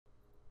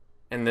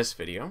In this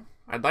video,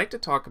 I'd like to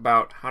talk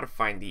about how to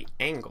find the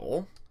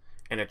angle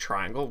in a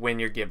triangle when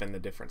you're given the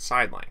different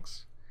side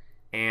lengths.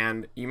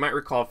 And you might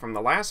recall from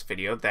the last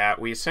video that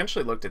we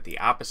essentially looked at the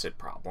opposite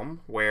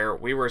problem, where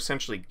we were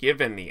essentially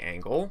given the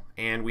angle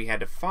and we had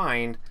to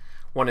find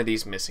one of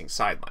these missing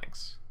side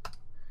lengths.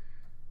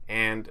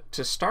 And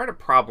to start a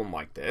problem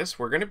like this,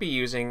 we're going to be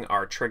using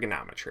our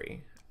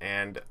trigonometry.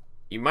 And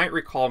you might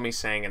recall me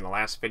saying in the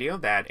last video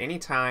that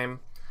anytime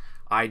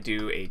I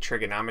do a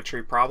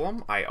trigonometry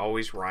problem, I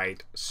always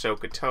write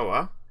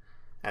SOHCAHTOA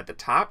at the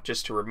top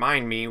just to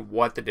remind me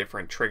what the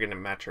different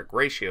trigonometric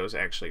ratios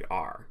actually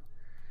are.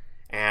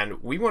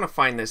 And we want to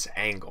find this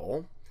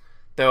angle,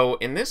 though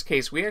in this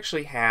case we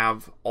actually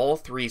have all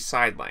three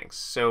side lengths.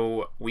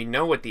 So we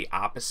know what the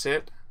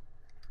opposite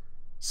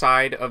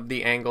side of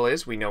the angle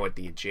is, we know what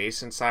the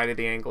adjacent side of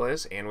the angle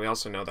is, and we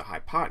also know the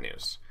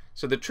hypotenuse.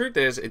 So the truth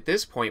is, at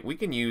this point we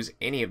can use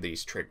any of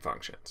these trig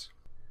functions.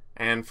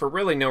 And for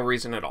really no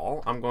reason at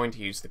all, I'm going to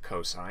use the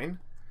cosine.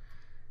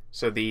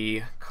 So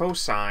the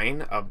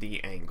cosine of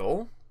the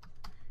angle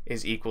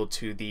is equal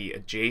to the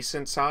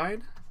adjacent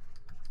side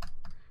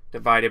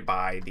divided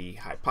by the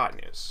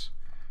hypotenuse.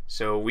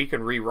 So we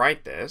can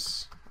rewrite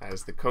this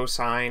as the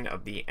cosine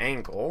of the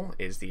angle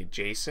is the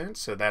adjacent,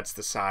 so that's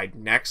the side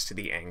next to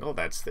the angle,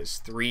 that's this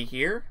 3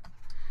 here.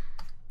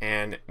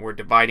 And we're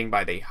dividing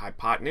by the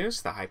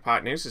hypotenuse. The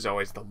hypotenuse is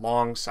always the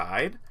long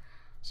side,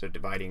 so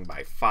dividing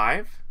by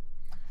 5.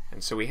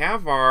 And so we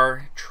have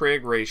our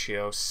trig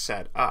ratio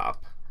set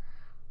up,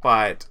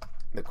 but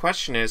the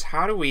question is,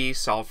 how do we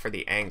solve for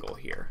the angle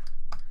here?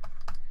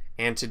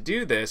 And to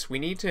do this, we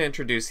need to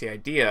introduce the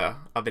idea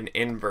of an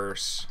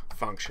inverse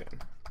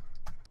function.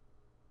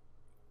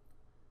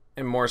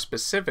 And more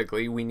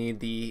specifically, we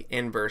need the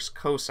inverse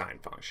cosine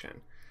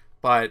function.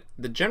 But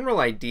the general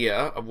idea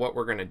of what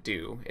we're going to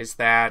do is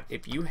that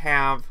if you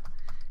have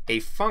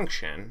a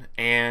function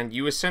and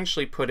you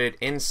essentially put it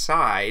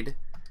inside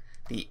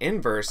the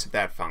inverse of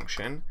that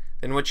function,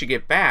 then what you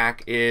get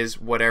back is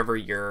whatever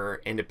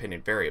your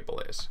independent variable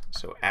is,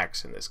 so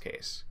x in this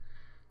case.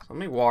 So let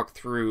me walk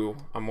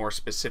through a more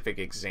specific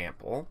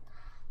example.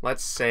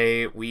 Let's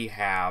say we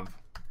have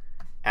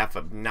f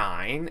of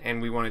 9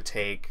 and we want to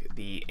take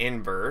the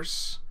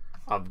inverse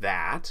of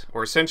that,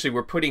 or essentially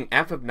we're putting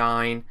f of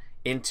 9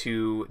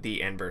 into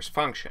the inverse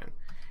function.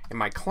 And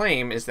my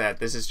claim is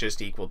that this is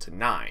just equal to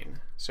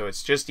 9. So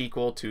it's just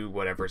equal to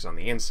whatever's on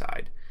the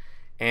inside.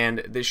 And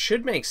this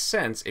should make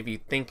sense if you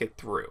think it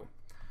through.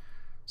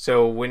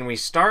 So when we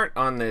start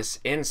on this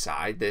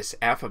inside, this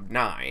f of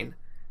 9,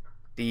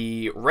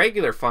 the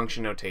regular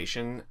function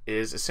notation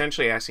is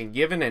essentially asking,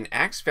 given an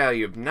x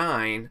value of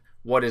 9,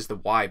 what is the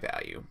y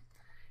value?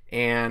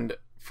 And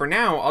for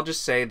now, I'll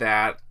just say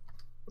that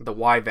the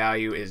y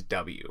value is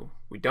w.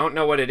 We don't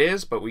know what it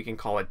is, but we can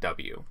call it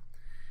w.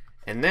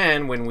 And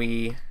then when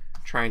we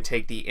try and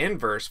take the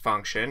inverse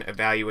function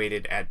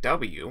evaluated at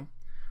w,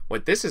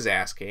 what this is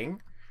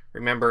asking,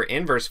 remember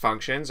inverse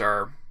functions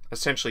are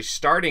essentially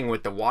starting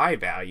with the y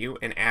value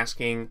and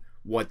asking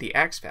what the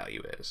x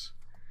value is.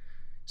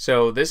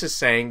 So this is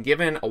saying,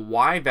 given a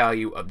y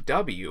value of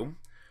w,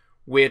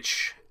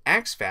 which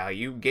x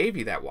value gave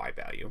you that y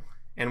value?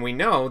 And we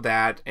know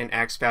that an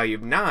x value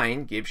of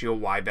 9 gives you a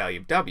y value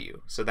of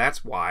w. So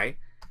that's why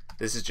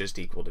this is just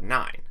equal to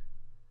 9.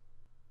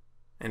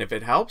 And if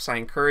it helps, I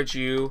encourage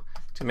you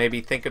to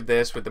maybe think of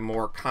this with a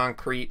more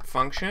concrete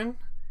function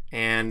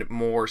and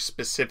more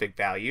specific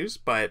values,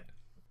 but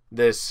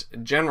this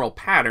general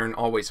pattern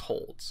always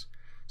holds.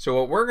 So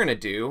what we're going to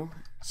do,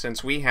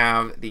 since we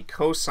have the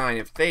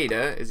cosine of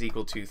theta is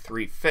equal to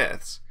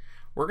 3/5,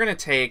 we're going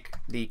to take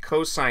the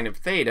cosine of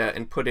theta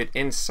and put it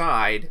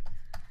inside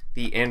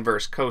the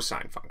inverse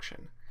cosine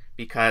function.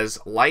 Because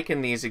like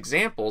in these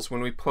examples, when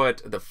we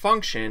put the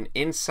function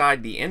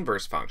inside the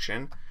inverse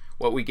function,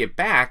 what we get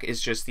back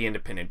is just the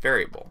independent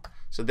variable.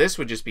 So this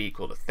would just be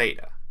equal to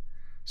theta.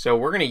 So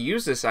we're going to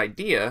use this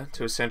idea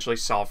to essentially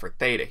solve for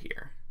theta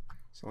here.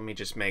 So let me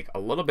just make a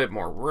little bit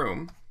more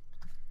room.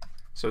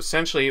 So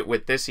essentially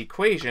with this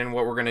equation,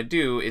 what we're going to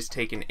do is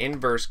take an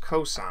inverse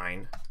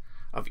cosine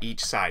of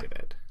each side of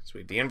it. So we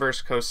have the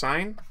inverse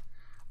cosine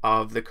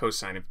of the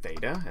cosine of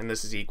theta, and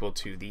this is equal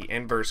to the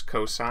inverse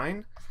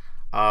cosine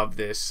of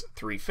this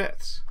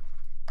 3/5.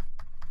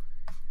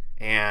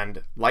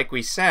 And like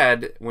we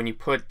said, when you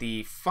put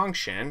the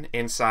function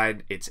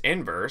inside its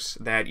inverse,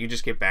 that you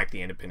just get back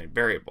the independent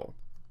variable.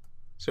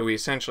 So we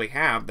essentially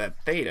have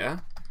that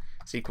theta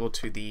is equal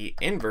to the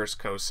inverse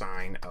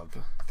cosine of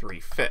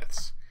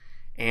 3/5.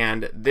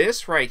 And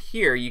this right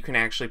here you can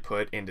actually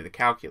put into the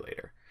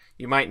calculator.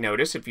 You might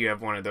notice if you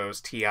have one of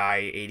those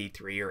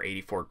TI-83 or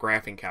 84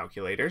 graphing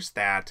calculators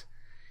that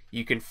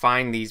you can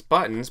find these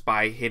buttons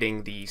by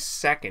hitting the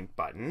second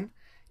button,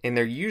 and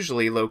they're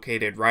usually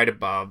located right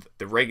above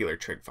the regular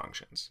trig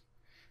functions.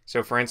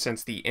 So for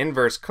instance, the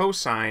inverse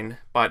cosine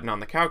button on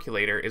the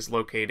calculator is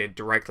located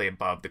directly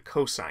above the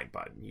cosine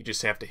button. You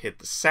just have to hit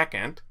the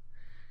second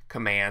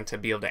command to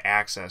be able to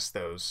access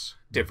those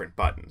different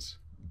buttons.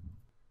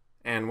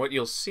 And what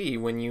you'll see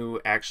when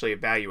you actually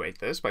evaluate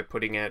this by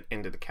putting it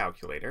into the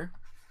calculator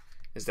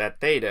is that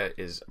theta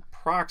is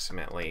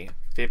approximately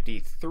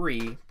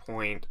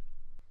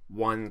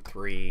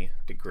 53.13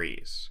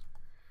 degrees.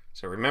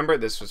 So remember,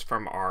 this was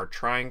from our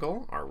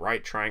triangle, our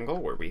right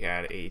triangle, where we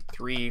had a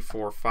 3,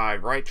 4,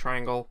 5 right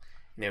triangle,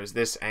 and it was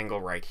this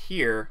angle right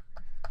here.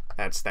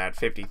 That's that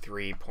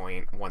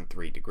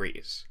 53.13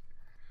 degrees.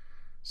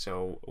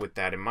 So with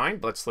that in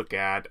mind, let's look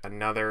at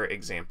another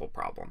example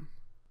problem.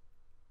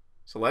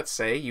 So let's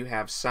say you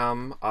have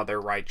some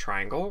other right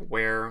triangle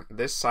where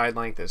this side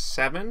length is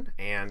 7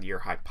 and your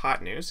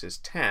hypotenuse is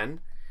 10,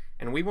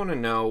 and we want to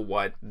know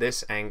what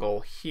this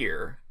angle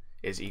here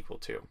is equal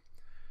to.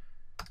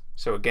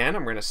 So again,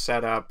 I'm going to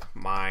set up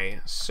my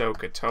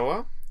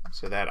SOHCAHTOA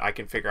so that I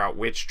can figure out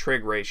which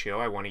trig ratio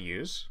I want to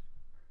use.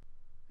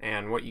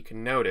 And what you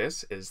can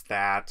notice is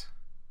that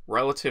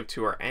relative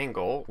to our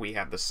angle, we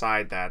have the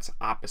side that's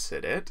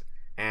opposite it,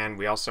 and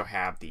we also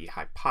have the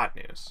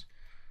hypotenuse.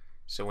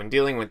 So when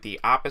dealing with the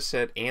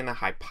opposite and the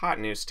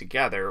hypotenuse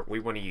together, we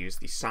want to use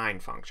the sine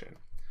function.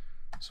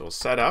 So we'll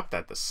set up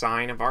that the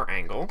sine of our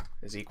angle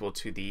is equal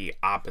to the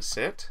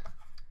opposite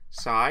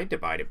side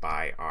divided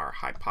by our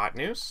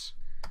hypotenuse.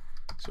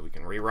 So we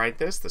can rewrite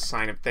this. The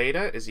sine of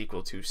theta is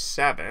equal to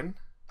 7,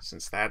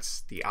 since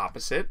that's the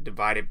opposite,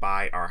 divided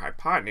by our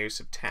hypotenuse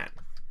of 10.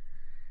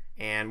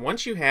 And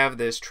once you have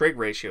this trig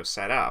ratio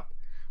set up,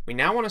 we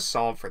now want to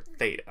solve for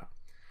theta.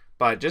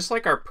 But just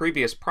like our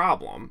previous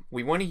problem,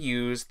 we want to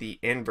use the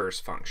inverse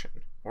function.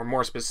 Or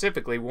more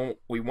specifically,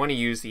 we want to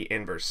use the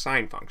inverse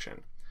sine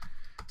function.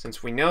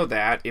 Since we know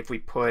that if we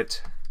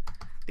put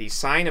the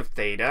sine of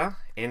theta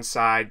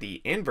inside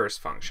the inverse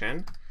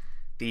function,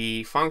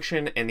 the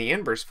function and the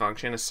inverse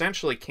function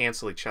essentially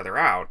cancel each other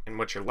out, and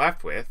what you're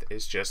left with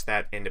is just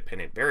that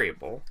independent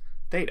variable,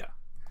 theta.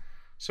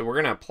 So we're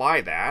going to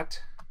apply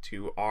that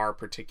to our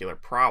particular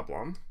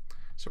problem.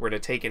 So we're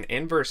going to take an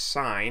inverse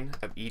sine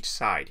of each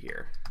side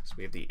here. So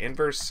we have the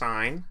inverse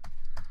sine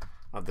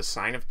of the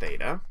sine of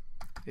theta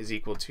is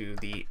equal to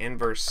the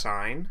inverse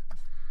sine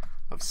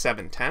of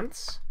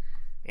 7/10.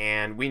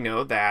 And we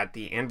know that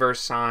the inverse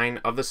sine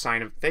of the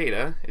sine of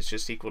theta is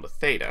just equal to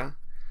theta.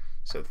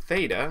 So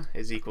theta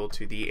is equal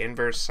to the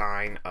inverse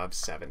sine of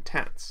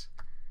 7/10.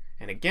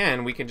 And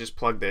again, we can just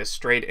plug this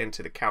straight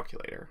into the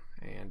calculator,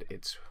 and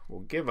it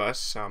will give us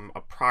some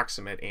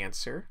approximate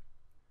answer.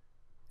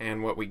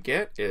 And what we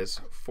get is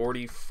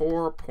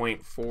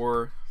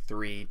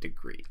 44.43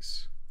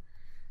 degrees.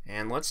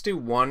 And let's do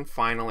one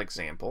final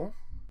example.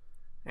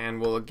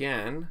 And we'll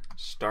again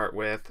start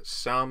with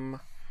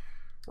some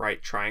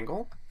right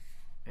triangle.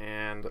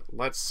 And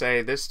let's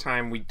say this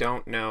time we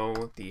don't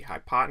know the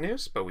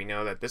hypotenuse, but we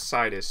know that this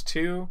side is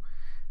 2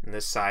 and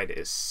this side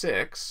is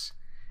 6.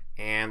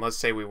 And let's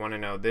say we want to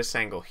know this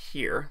angle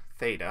here,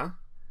 theta.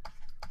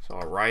 So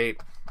I'll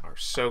write our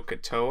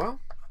SOHCAHTOA.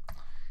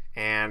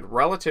 And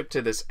relative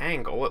to this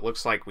angle, it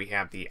looks like we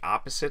have the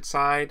opposite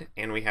side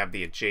and we have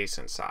the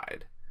adjacent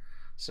side.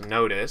 So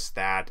notice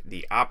that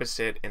the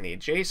opposite and the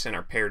adjacent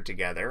are paired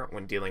together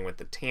when dealing with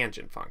the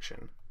tangent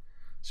function.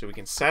 So we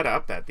can set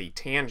up that the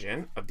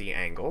tangent of the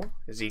angle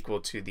is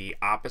equal to the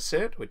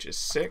opposite, which is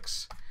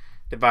 6,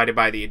 divided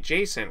by the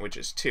adjacent, which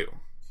is 2.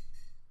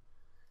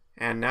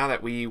 And now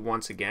that we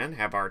once again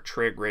have our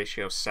trig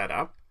ratio set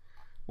up,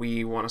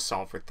 we want to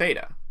solve for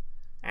theta.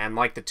 And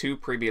like the two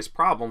previous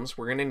problems,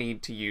 we're going to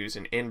need to use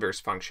an inverse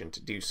function to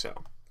do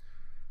so.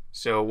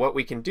 So what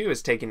we can do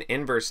is take an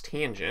inverse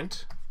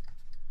tangent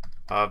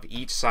of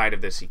each side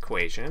of this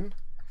equation,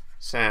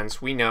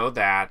 since we know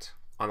that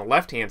on the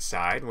left-hand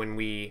side, when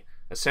we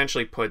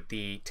essentially put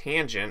the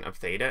tangent of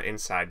theta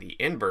inside the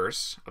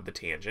inverse of the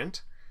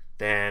tangent,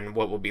 then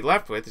what we'll be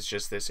left with is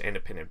just this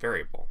independent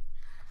variable.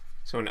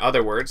 So in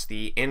other words,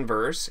 the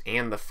inverse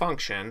and the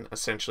function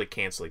essentially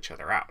cancel each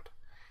other out.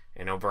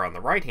 And over on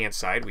the right-hand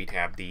side, we'd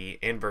have the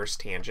inverse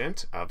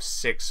tangent of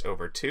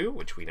 6/2,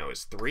 which we know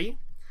is 3.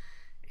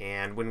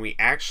 And when we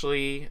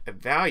actually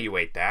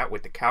evaluate that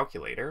with the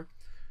calculator,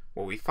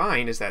 what we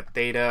find is that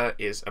theta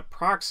is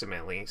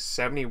approximately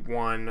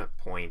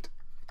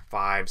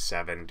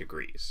 71.57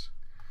 degrees.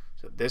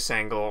 So this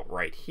angle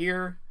right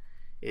here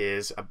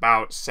is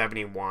about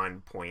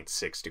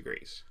 71.6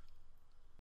 degrees.